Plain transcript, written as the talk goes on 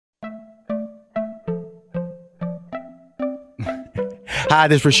Hi,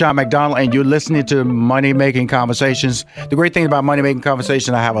 this is Rushion McDonald, and you're listening to Money Making Conversations. The great thing about Money Making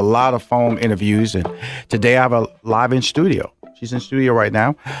Conversations, I have a lot of phone interviews, and today I have a live in studio. She's in studio right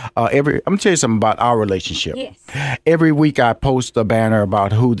now. I'm going to tell you something about our relationship. Yes. Every week I post a banner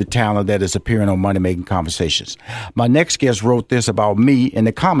about who the talent that is appearing on Money Making Conversations. My next guest wrote this about me in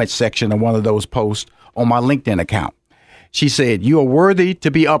the comments section of one of those posts on my LinkedIn account. She said, "You are worthy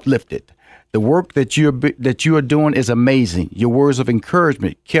to be uplifted. The work that you are doing is amazing. Your words of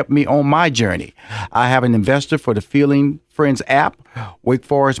encouragement kept me on my journey. I have an investor for the Feeling Friends app. Wake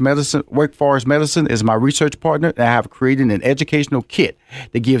Forest Medicine is my research partner, and I have created an educational kit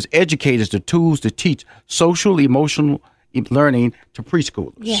that gives educators the tools to teach social, emotional learning to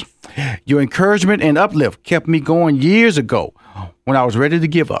preschoolers. Yes. Your encouragement and uplift kept me going years ago when I was ready to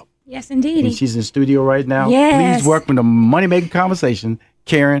give up." Yes, indeed. And she's in studio right now. Yes. Please welcome to Money Making Conversation,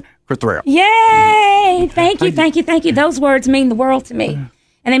 Karen Cuthrell. Yay! Thank you. Those words mean the world to me.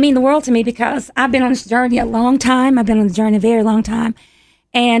 And they mean the world to me because I've been on this journey a long time. I've been on the journey a very long time.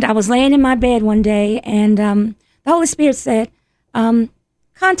 And I was laying in my bed one day, and the Holy Spirit said,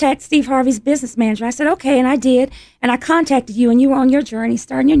 contact Steve Harvey's business manager. I said, okay, and I did. And I contacted you, and you were on your journey,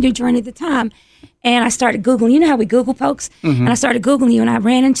 starting your new journey at the time. And I started Googling. You know how we Google folks? Mm-hmm. And I started Googling you, and I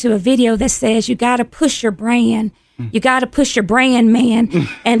ran into a video that says, you got to push your brand. You got to push your brand, man.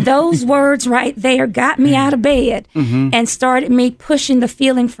 And those words right there got me out of bed and started me pushing the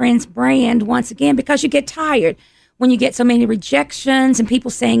Feeling Friends brand once again, because you get tired when you get so many rejections and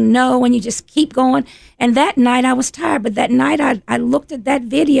people saying no, and you just keep going. And that night I was tired, but that night I looked at that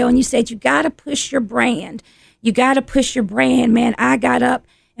video, and you said, you got to push your brand. You got to push your brand, man. I got up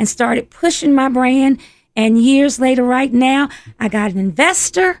and started pushing my brand. And years later, right now, I got an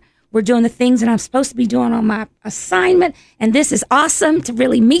investor. We're doing the things that I'm supposed to be doing on my assignment. And this is awesome to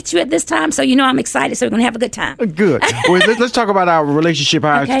really meet you at this time. So, I'm excited. So we're going to have a good time. Good. Well, let's talk about our relationship,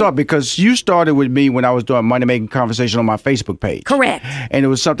 how it started, because you started with me when I was doing Money Making Conversation on my Facebook page. Correct. And it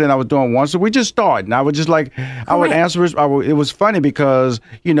was something I was doing once. So we just started. And I would just like, I would answer it. It was funny because,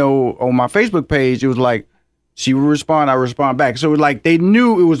 on my Facebook page, it was like, she would respond, I respond back. So it was like they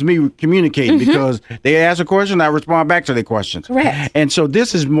knew it was me communicating because they asked a question, I respond back to their questions. Correct. And so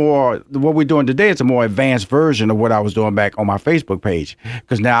this is more, what we're doing today, it's a more advanced version of what I was doing back on my Facebook page.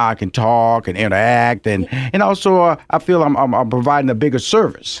 Because now I can talk and interact, and also I feel I'm providing a bigger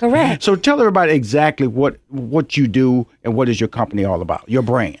service. Correct. So tell everybody exactly what you do and what is your company all about, your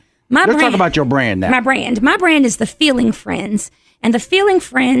brand. Let's talk about your brand now. My brand is the Feeling Friends. And the Feeling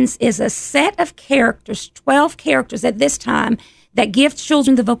Friends is a set of characters, 12 characters at this time, that give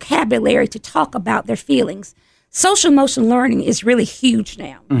children the vocabulary to talk about their feelings. Social emotional learning is really huge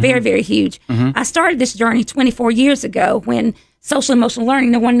now, very, very huge. I started this journey 24 years ago when social emotional learning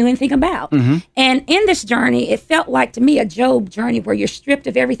no one knew anything about. And in this journey, it felt like to me a Job journey where you're stripped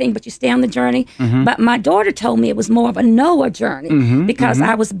of everything, but you stay on the journey. But my daughter told me it was more of a Noah journey because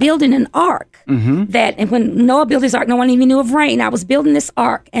I was building an ark and when Noah built his ark, no one even knew of rain. I was building this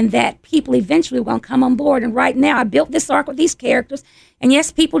ark, and that people eventually were going to come on board. And right now I built this ark with these characters. And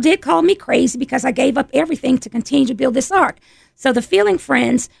yes, people did call me crazy because I gave up everything to continue to build this ark. So the Feeling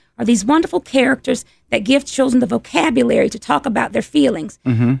Friends are these wonderful characters that give children the vocabulary to talk about their feelings.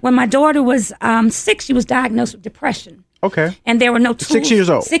 When my daughter was 6, she was diagnosed with depression. Okay. And there were no tools. 6 years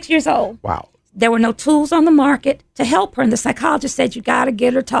old? 6 years old. Wow. There were no tools on the market to help her. And the psychologist said, you got to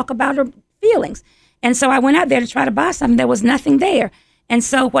get her to talk about her feelings. And so I went out there to try to buy something. There was nothing there. And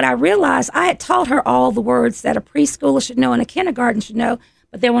so what I realized, I had taught her all the words that a preschooler should know and a kindergarten should know,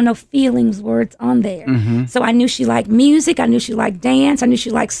 but there were no feelings words on there. So I knew she liked music. I knew she liked dance. I knew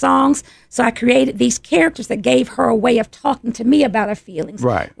she liked songs. So I created these characters that gave her a way of talking to me about her feelings.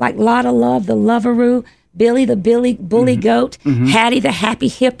 Right. Like Lotta Love, the Loveroo, Billy, the bully goat, Hattie, the happy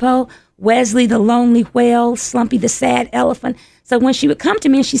hippo, Wesley, the lonely whale, Slumpy, the sad elephant. So when she would come to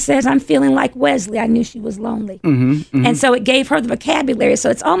me and she says, I'm feeling like Wesley, I knew she was lonely. And so it gave her the vocabulary. So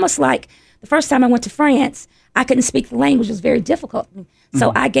it's almost like the first time I went to France, I couldn't speak the language. It was very difficult.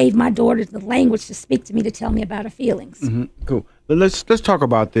 So I gave my daughter the language to speak to me, to tell me about her feelings. Cool. Let's talk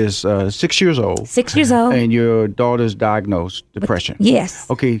about this. 6 years old. 6 years old. And your daughter's diagnosed depression. Yes.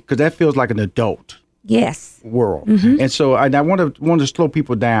 Okay, because that feels like an adult. Yes. World. And so I want to slow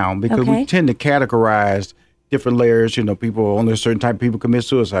people down because we tend to categorize different layers. People on a certain type of people commit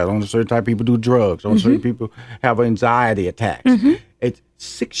suicide. On a certain type of people do drugs. On certain people have anxiety attacks. It's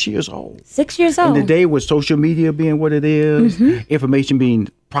 6 years old. 6 years old. In the day with social media being what it is, information being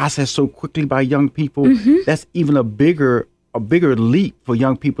processed so quickly by young people, that's even a bigger leap for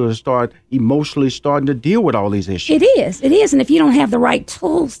young people to start emotionally starting to deal with all these issues. It is. And if you don't have the right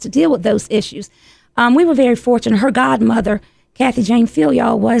tools to deal with those issues, we were very fortunate. Her godmother Kathy Jane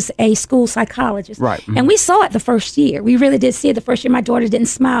Filial was a school psychologist. Right. And we saw it the first year. We really did see it the first year. My daughter didn't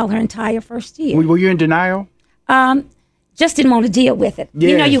smile her entire first year. Were you in denial? Just didn't want to deal with it.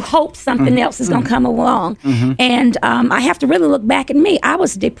 Yes. You know, you hope something else is going to come along. And I have to really look back at me. I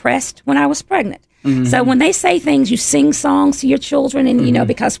was depressed when I was pregnant. So when they say things, you sing songs to your children and, you know,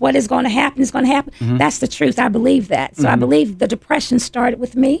 because what is going to happen is going to happen. That's the truth. I believe that. So I believe the depression started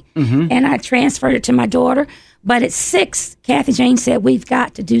with me and I transferred it to my daughter. But at 6, Kathy Jane said, we've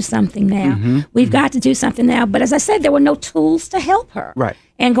got to do something now. We've got to do something now. But as I said, there were no tools to help her. Right.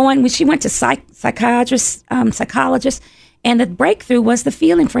 And when she went to psychologists, and the breakthrough was the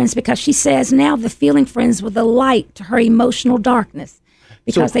Feeling Friends, because she says now the Feeling Friends were the light to her emotional darkness.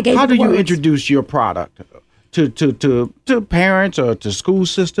 Because they gave how her do you words. introduce your product to parents or to school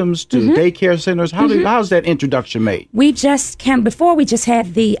systems, to daycare centers? How's that introduction made? We just before we just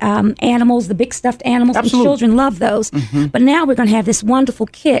had the animals, the big stuffed animals. Absolutely. And children love those. But now we're going to have this wonderful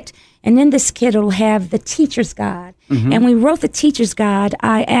kit. And in this kit, it'll have the teacher's guide. And when we wrote the teacher's guide,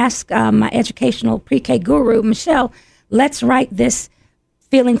 I asked my educational pre-K guru, Michelle, let's write this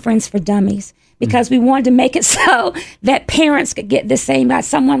Feeling Friends for Dummies, because we wanted to make it so that parents could get the same.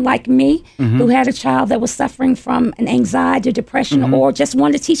 Someone like me who had a child that was suffering from an anxiety or depression or just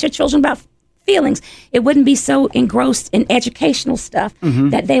wanted to teach their children about feelings, it wouldn't be so engrossed in educational stuff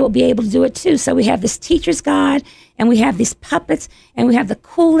that they will be able to do it too. So we have this teacher's guide, and we have these puppets, and we have the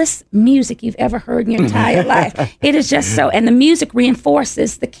coolest music you've ever heard in your entire life. It is just so, and the music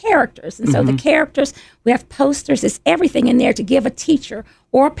reinforces the characters. And so the characters, we have posters, there's everything in there to give a teacher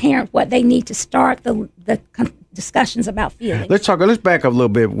or a parent what they need to start the discussions about feelings. Let's back up a little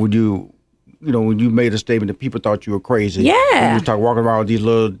bit. When you made a statement that people thought you were crazy. Yeah. You was walking around with these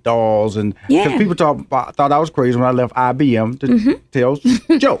little dolls, and because people thought I was crazy when I left IBM to tell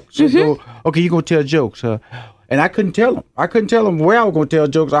jokes. So, okay, you're going to tell jokes. And I couldn't tell them. I couldn't tell them where I was going to tell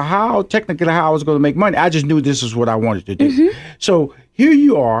jokes or how I was going to make money. I just knew this is what I wanted to do. So here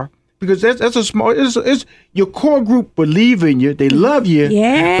you are, because that's a small, it's your core group believe in you. They love you,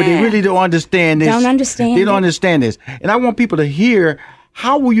 but they really don't understand this. They don't understand this. And I want people to hear,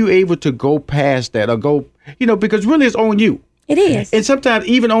 how were you able to go past that or go, because really it's on you. It is. And sometimes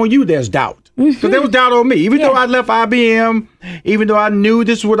even on you, there's doubt. Because there was doubt on me. Even though I left IBM, even though I knew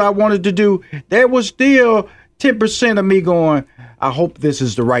this is what I wanted to do, there was still 10% of me going, I hope this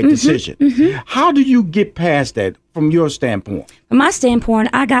is the right decision. How do you get past that from your standpoint? From my standpoint,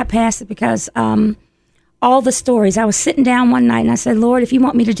 I got past it because all the stories. I was sitting down one night and I said, Lord, if you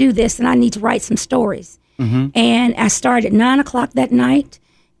want me to do this, then I need to write some stories. And I started at 9 o'clock that night.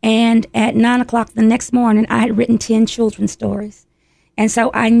 And at 9 o'clock the next morning, I had written 10 children's stories. And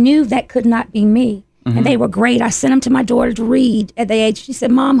so I knew that could not be me. And they were great. I sent them to my daughter to read at the age. She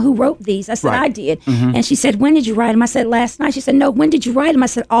said, Mom, who wrote these? I said, I did. And she said, when did you write them? I said, last night. She said, no, when did you write them? I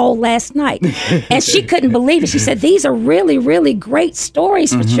said, all last night. And she couldn't believe it. She said, these are really, really great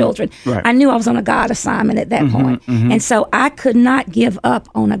stories for children. I knew I was on a God assignment at that point. And so I could not give up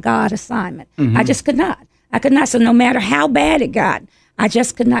on a God assignment. I just could not. I could not. So no matter how bad it got, I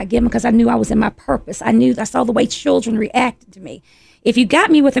just could not give them, because I knew I was in my purpose. I saw the way children reacted to me. If you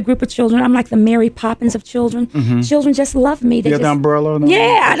got me with a group of children, I'm like the Mary Poppins of children. Children just love me. You have the umbrella? No?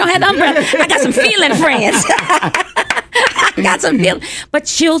 Yeah, I don't have the umbrella. I got some feeling friends. I got some feeling. But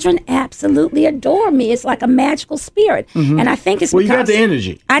children absolutely adore me. It's like a magical spirit. And I think it's because... you got the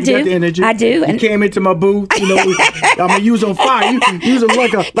energy. I do. You got the energy. I do. You came into my booth. You was on fire. You was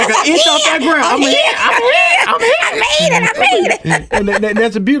like an inch off that ground. I made it. And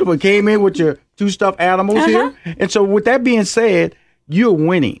that's beautiful. Came in with your 2 stuffed animals here. And so with that being said, you're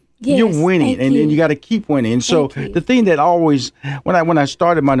winning. Yes, you're winning, and you got to keep winning. And so the thing that always, when I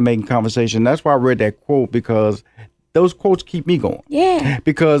started Money Making Conversation, that's why I read that quote, because those quotes keep me going. Yeah.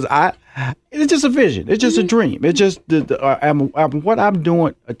 Because it's just a vision. It's just a dream. It's just what I'm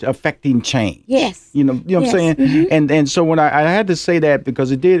doing affecting change. Yes. You know what I'm saying? And so when I had to say that,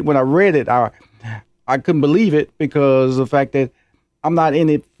 because when I read it, I couldn't believe it, because of the fact that I'm not in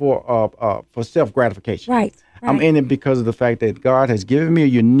it for self gratification. Right. I'm in it because of the fact that God has given me a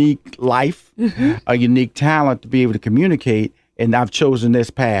unique life, a unique talent to be able to communicate, and I've chosen this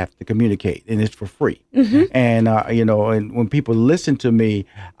path to communicate, and it's for free. And and when people listen to me,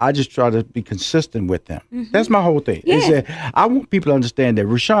 I just try to be consistent with them. That's my whole thing. Is that I want people to understand that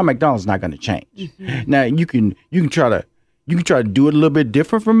Rushion McDonald is not going to change. Now you can You can try to do it a little bit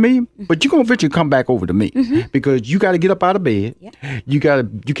different from me, but you're gonna eventually come back over to me because you got to get up out of bed. Yep. You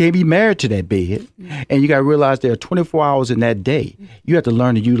can't be married to that bed, and you got to realize there are 24 hours in that day. You have to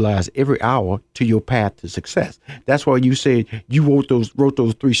learn to utilize every hour to your path to success. That's why you said you wrote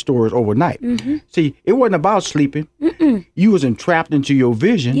those 3 stories overnight. See, it wasn't about sleeping. You was entrapped into your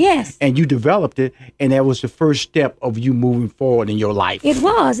vision. Yes. And you developed it, and that was the first step of you moving forward in your life. It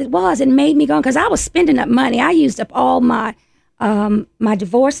was. It made me go, because I was spending up money. I used up all my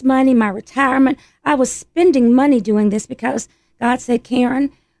divorce money, my retirement. I was spending money doing this because God said,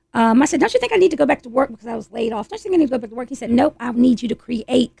 Karen, I said, don't you think I need to go back to work because I was laid off? Don't you think I need to go back to work? He said, nope, I need you to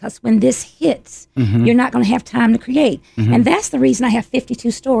create, because when this hits, you're not going to have time to create. And that's the reason I have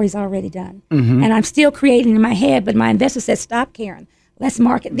 52 stories already done. And I'm still creating in my head, but my investor said, stop, Karen. Let's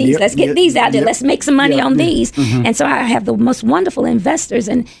market these. Let's get these out there. Let's make some money on these. And so I have the most wonderful investors.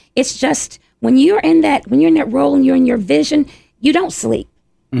 And it's just, when you're in that role and you're in your vision, you don't sleep.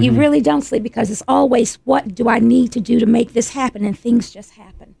 You really don't sleep, because it's always, what do I need to do to make this happen? And things just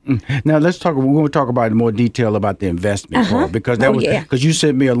happen. Now we're going to talk about in more detail about the investment part, because because you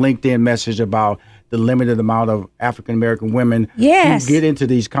sent me a LinkedIn message about the limited amount of African American women who get into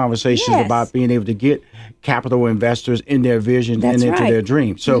these conversations about being able to get capital investors in their vision and into their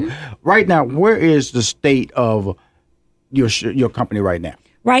dreams. So right now, where is the state of your company right now?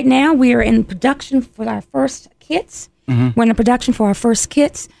 Right now, we are in production for our first kits. We're in production for our first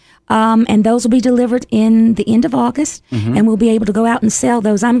kits, and those will be delivered in the end of August, and we'll be able to go out and sell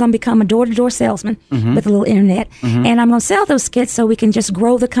those. I'm going to become a door-to-door salesman with a little internet, and I'm going to sell those kits so we can just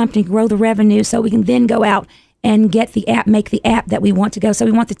grow the company, grow the revenue, so we can then go out and get the app, make the app that we want to go. So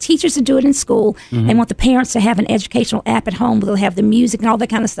we want the teachers to do it in school, and want the parents to have an educational app at home where they'll have the music and all that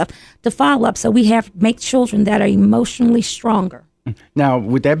kind of stuff to follow up. So we make children that are emotionally stronger. Now,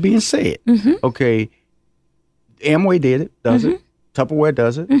 with that being said, okay, Amway does it. Tupperware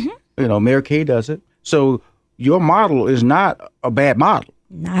does it. Mary Kay does it. So your model is not a bad model.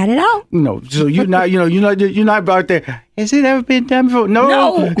 Not at all. So you're not, you're not out there. Has it ever been done before?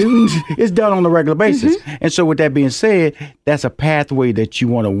 No. It's done on a regular basis. And so with that being said, that's a pathway that you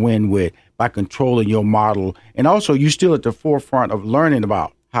want to win with by controlling your model. And also, you're still at the forefront of learning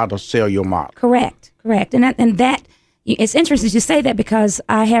about how to sell your model. Correct. And that it's interesting you say that, because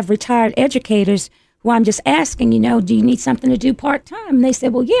I have retired educators who I'm just asking, do you need something to do part-time? And they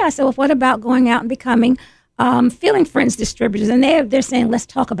said, well, yeah. I said, well, what about going out and becoming Feeling Friends distributors? And they're saying, let's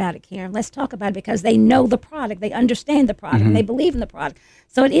talk about it, Karen. Let's talk about it, because they know the product. They understand the product. And they believe in the product.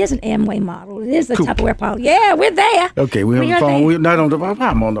 So it is an Amway model. It is a Tupperware model. Yeah, we're there. Okay, we're on the phone. We're not on the phone.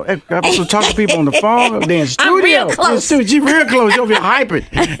 I'm on the I'm supposed to talk to people on the phone. They're in studio. I'm real close. She's real close. You'll be hyping.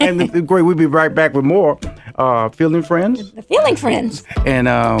 And great, we'll be right back with more Feeling Friends. The Feeling Friends. And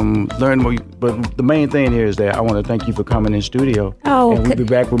learn more. But the main thing here is that I want to thank you for coming in studio. Oh, and we'll be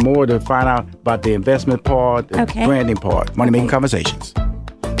back with more to find out about the investment part, the branding part, money making conversations.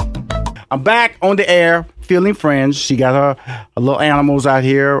 I'm back on the air, Feeling Friends. She got her little animals out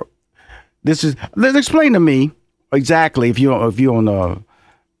here. Let's explain to me exactly, if you're on the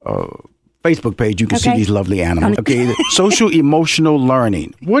Facebook page, you can see these lovely animals. Okay, social emotional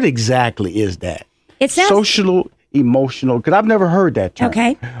learning. What exactly is that? It sounds social emotional, because I've never heard that term.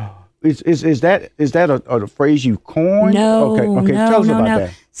 Okay. Is that a phrase you coined? No. Okay. Tell us about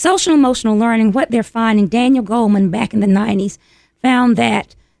that. Social emotional learning. What they're finding, Daniel Goleman back in the 90s found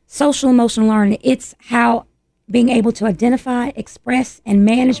that social emotional learning, it's how being able to identify, express, and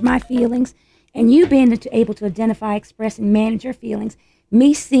manage my feelings, and you being able to identify, express, and manage your feelings,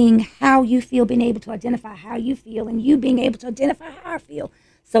 me seeing how you feel, being able to identify how you feel, and you being able to identify how I feel,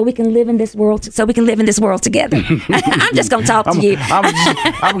 so we can live in this world. Together. I'm just gonna talk to you.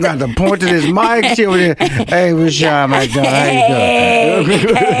 I'm going to point to this mic. Hey, Rushion McDonald.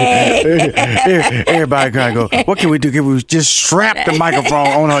 Everybody gotta go. What can we do? Can we just strap the microphone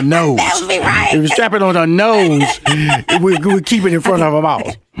on her nose? That would be right. If we strap it on her nose, we keep it in front of her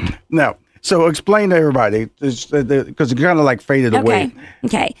mouth. Now, so explain to everybody, because it kind of like faded away.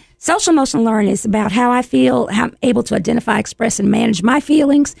 Okay. Social emotional learning is about how I feel, how I'm able to identify, express, and manage my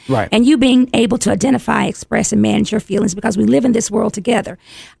feelings. Right. And you being able to identify, express, and manage your feelings, because we live in this world together.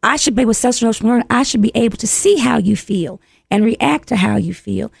 I should be, with social emotional learning, I should be able to see how you feel and react to how you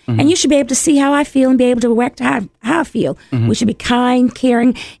feel. And you should be able to see how I feel and be able to react to how I feel. We should be kind,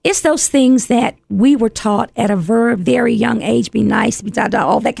 caring. It's those things that we were taught at a very young age, be nice,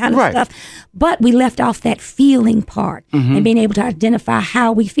 all that kind of stuff. But we left off that feeling part and being able to identify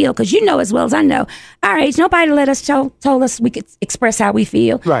how we feel. Because you know as well as I know, our age, nobody let us told us we could express how we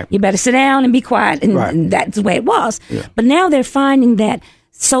feel. Right. You better sit down and be quiet. And that's the way it was. Yeah. But now they're finding that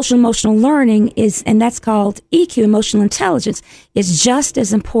social emotional learning is, and that's called EQ, emotional intelligence, is just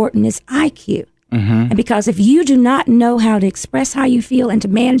as important as IQ. And because if you do not know how to express how you feel and to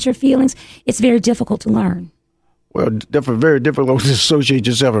manage your feelings, it's very difficult to learn. Well, very difficult to associate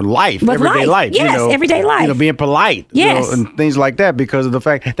yourself in life, With everyday life. Yes, everyday life. Being polite, yes, and things like that, because of the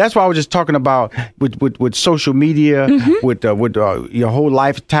fact. That's why I was just talking about with social media, with your whole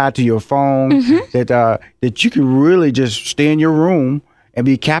life tied to your phone, that you can really just stay in your room and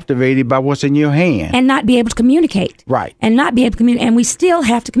be captivated by what's in your hand. And not be able to communicate. Right. And not be able to communicate. And we still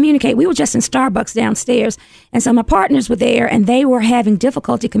have to communicate. We were just in Starbucks downstairs, and so my partners were there, and they were having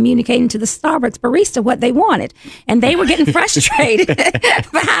difficulty communicating to the Starbucks barista what they wanted. And they were getting frustrated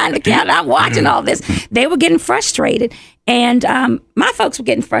behind the counter. I'm watching all this. They were getting frustrated. And my folks were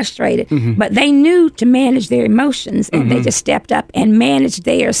getting frustrated, but they knew to manage their emotions, and they just stepped up and managed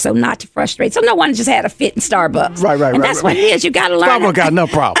theirs so not to frustrate. So no one just had a fit in Starbucks. Right. And that's what it is. You got to learn. Starbucks got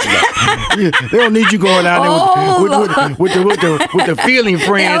enough problems. They don't need you going out there with the feeling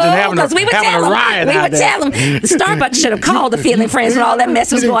friends and having a riot We would tell them the Starbucks should have called the feeling friends when all that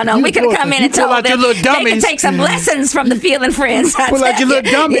mess was going on. We could have come in and told them they could take some lessons from the feeling friends. Pull out your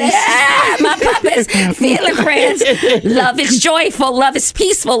little dummies. Yeah, my puppets. Feeling friends. Love is joyful. Love is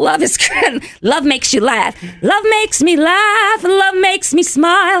peaceful. Love makes you laugh. Love makes me laugh. Love makes me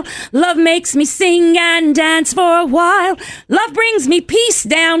smile. Love makes me sing and dance for a while. Love brings me peace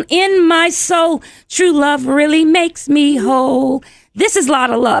down in my soul. True love really makes me whole. This is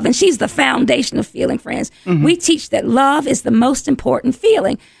Lotta Love, and she's the foundation of Feeling Friends. We teach that love is the most important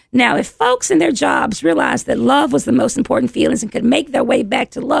feeling. Now, if folks in their jobs realized that love was the most important feelings and could make their way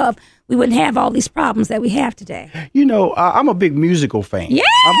back to love, we wouldn't have all these problems that we have today. You know, I'm a big musical fan.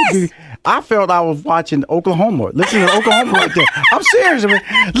 Yes! I felt I was watching Oklahoma. Listen to Oklahoma right there. I'm serious.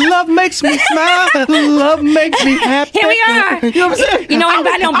 Love makes me smile. Love makes me happy. Here we are. You know what I'm saying? You know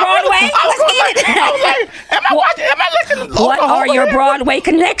anybody on Broadway? I was like, am I watching? Am I listening to What Oklahoma are your here? Broadway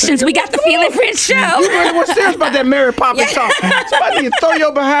connections? We got the Feeling Friends show. You really was serious about that Mary Poppins song. Somebody need to throw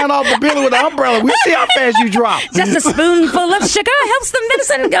your behind off the building with an umbrella. We see how fast you drop. Just a spoonful of sugar helps the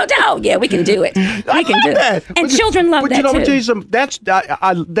medicine go down. Yeah, we can do it. We can do that. it. And children love that, But you know, I'm too. gonna tell you something.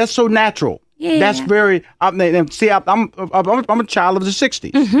 That's so natural. Yeah. That's very. I'm a child of the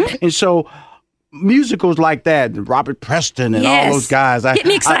 '60s, and so musicals like that, Robert Preston and all those guys. Get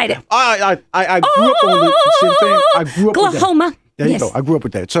me excited. I grew up on the. I grew up Oklahoma. with that. There you go. I grew up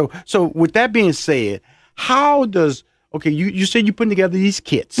with that. So with that being said, how does you said you're putting together these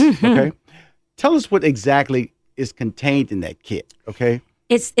kits. Okay, tell us what exactly is contained in that kit. Okay.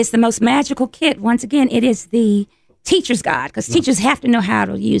 It's the most magical kit. Once again, it is the teacher's guide, because teachers have to know how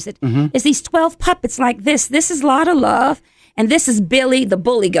to use it. It's these 12 puppets like this. This is Lotta Love, and this is Billy the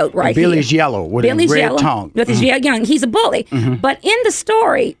bully goat right here. Billy's yellow with his red tongue. With his young. He's a bully. But in the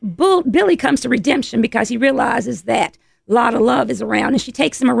story, Billy comes to redemption because he realizes that Lotta Love is around, and she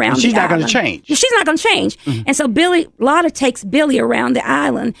takes him around the island. She's not going to change. She's not going to change. And so Lotta takes Billy around the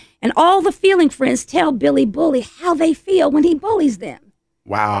island, and all the feeling friends tell Billy Bully how they feel when he bullies them.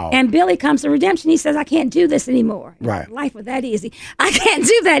 Wow. And Billy comes to redemption. He says, I can't do this anymore. Right. Life was that easy. I can't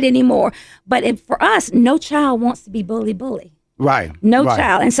do that anymore. But for us, no child wants to be bully. Right. No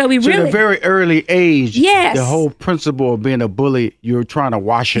child. And so at a very early age, the whole principle of being a bully, you're trying to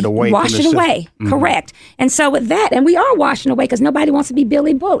wash it away. Wash it away. Correct. And so with that, and we are washing away because nobody wants to be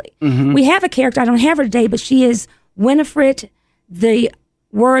Billy Bully. We have a character, I don't have her today, but she is Winifred the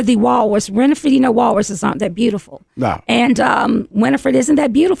Worthy Walrus. Winifred, walruses aren't that beautiful. No. And Winifred isn't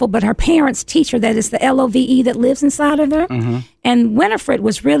that beautiful, but her parents teach her that it's the LOVE that lives inside of her. And Winifred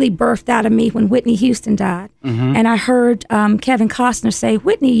was really birthed out of me when Whitney Houston died. And I heard Kevin Costner say,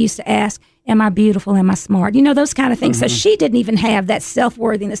 Whitney used to ask, am I beautiful? Am I smart? Those kind of things. So she didn't even have that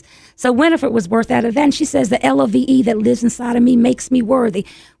self-worthiness. So Winifred was birthed out of that. And she says, the LOVE that lives inside of me makes me worthy.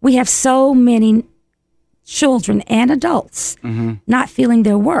 We have so many children and adults not feeling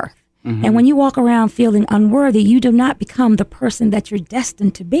their worth. And when you walk around feeling unworthy, you do not become the person that you're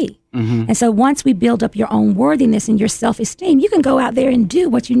destined to be. And so once we build up your own worthiness and your self-esteem, you can go out there and do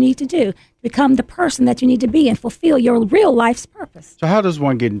what you need to do, become the person that you need to be and fulfill your real life's purpose. So how does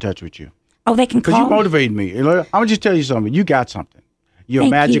one get in touch with you? Oh, they can call Because you motivate me. I'm going to just tell you something. You got something. You're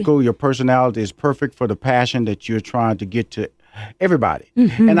magical. Your personality is perfect for the passion that you're trying to get to everybody.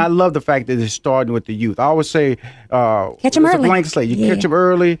 And I love the fact that it's starting with the youth. I always say, catch them early. It's a blank slate. You catch them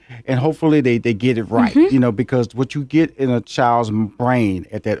early, and hopefully they get it right. You know, because what you get in a child's brain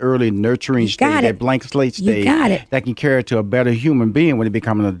at that early nurturing stage, that blank slate stage, that can carry to a better human being when they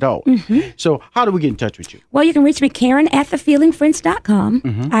become an adult. So how do we get in touch with you? Well, you can reach me, Karen at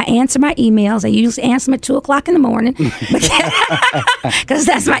thefeelingfriends.com. I answer my emails. I usually answer them at 2 o'clock in the morning because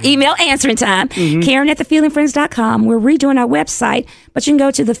that's my email answering time. Karen at thefeelingfriends.com. We're redoing our website, but you can go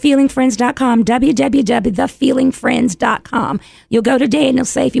to thefeelingfriends.com, www.thefeelingfriends.com. You'll go today and it'll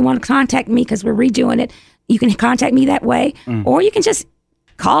say if you want to contact me because we're redoing it, you can contact me that way, or you can just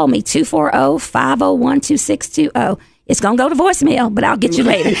call me, 240-501-2620. It's going to go to voicemail, but I'll get you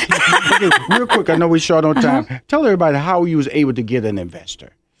later. Okay, real quick, I know we're short on time. Tell everybody how you was able to get an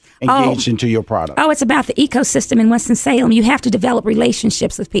investor engaged into your product. Oh, it's about the ecosystem in Winston-Salem. You have to develop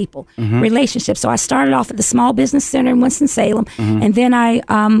relationships with people. Relationships. So I started off at the Small Business Center in Winston-Salem, and then I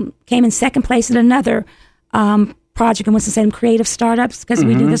came in second place at another project in Winston-Salem, Creative Startups, because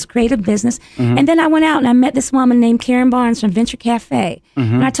we do this creative business. And then I went out and I met this woman named Karen Barnes from Venture Cafe.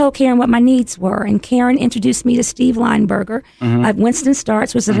 And I told Karen what my needs were. And Karen introduced me to Steve Lineberger at Winston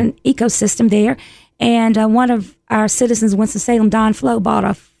Starts, which is an ecosystem there. And one of our citizens in Winston-Salem, Don Flo, bought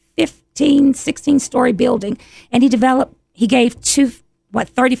a 16-story building. And he gave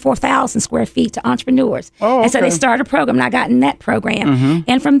 34,000 square feet to entrepreneurs. And so they started a program, and I got in that program.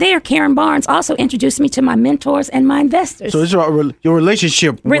 And from there, Karen Barnes also introduced me to my mentors and my investors. So this is your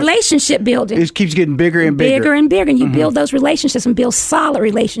relationship building. It keeps getting bigger and bigger. Bigger and bigger, and you build those relationships and build solid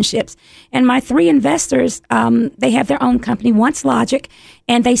relationships. And my 3 investors, they have their own company, Once Logic,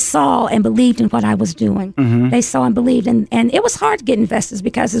 and they saw and believed in what I was doing. They saw and believed, and it was hard to get investors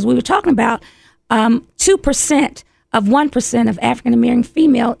because, as we were talking about, 2% of 1% of African-American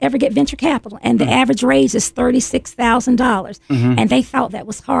female ever get venture capital, and the average raise is $36,000. And they thought that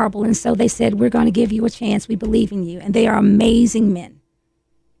was horrible, and so they said, we're going to give you a chance. We believe in you. And they are amazing men.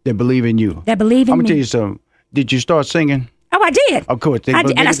 They believe in you. They believe in me. I'm going to tell you something. Did you start singing? Oh, I did. Of course. I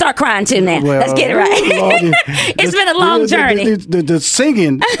did. And I start crying too now. Well, let's get it right. It's been a long journey. The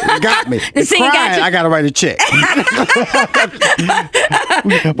singing got me. The singing got you. I got to write a check.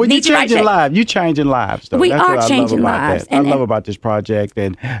 But you're changing lives. You're changing lives, though. We are changing lives. I love about this project.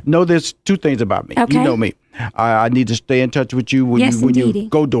 And know there's 2 things about me. Okay. You know me. I need to stay in touch with you when you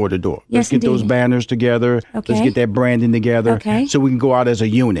go door to door. Let's get those banners together. Let's get that branding together so we can go out as a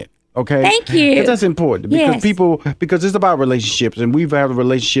unit. Okay. Thank you. Because that's important because it's about relationships, and we've had a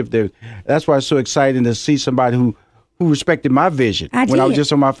relationship that's why it's so exciting to see somebody who respected my vision when I was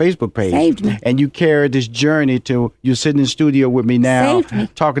just on my Facebook page. Saved me. And you carried this journey to you're sitting in the studio with me now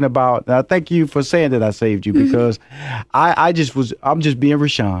talking about. Thank you for saying that I saved you because I'm just being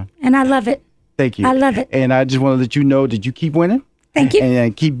Rushion. And I love it. Thank you. I love it. And I just want to let you know that you keep winning. Thank you.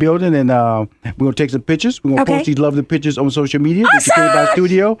 And keep building. And we're going to take some pictures. We're going to post these lovely pictures on social media. Awesome. That you came by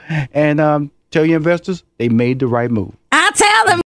studio. And tell your investors they made the right move.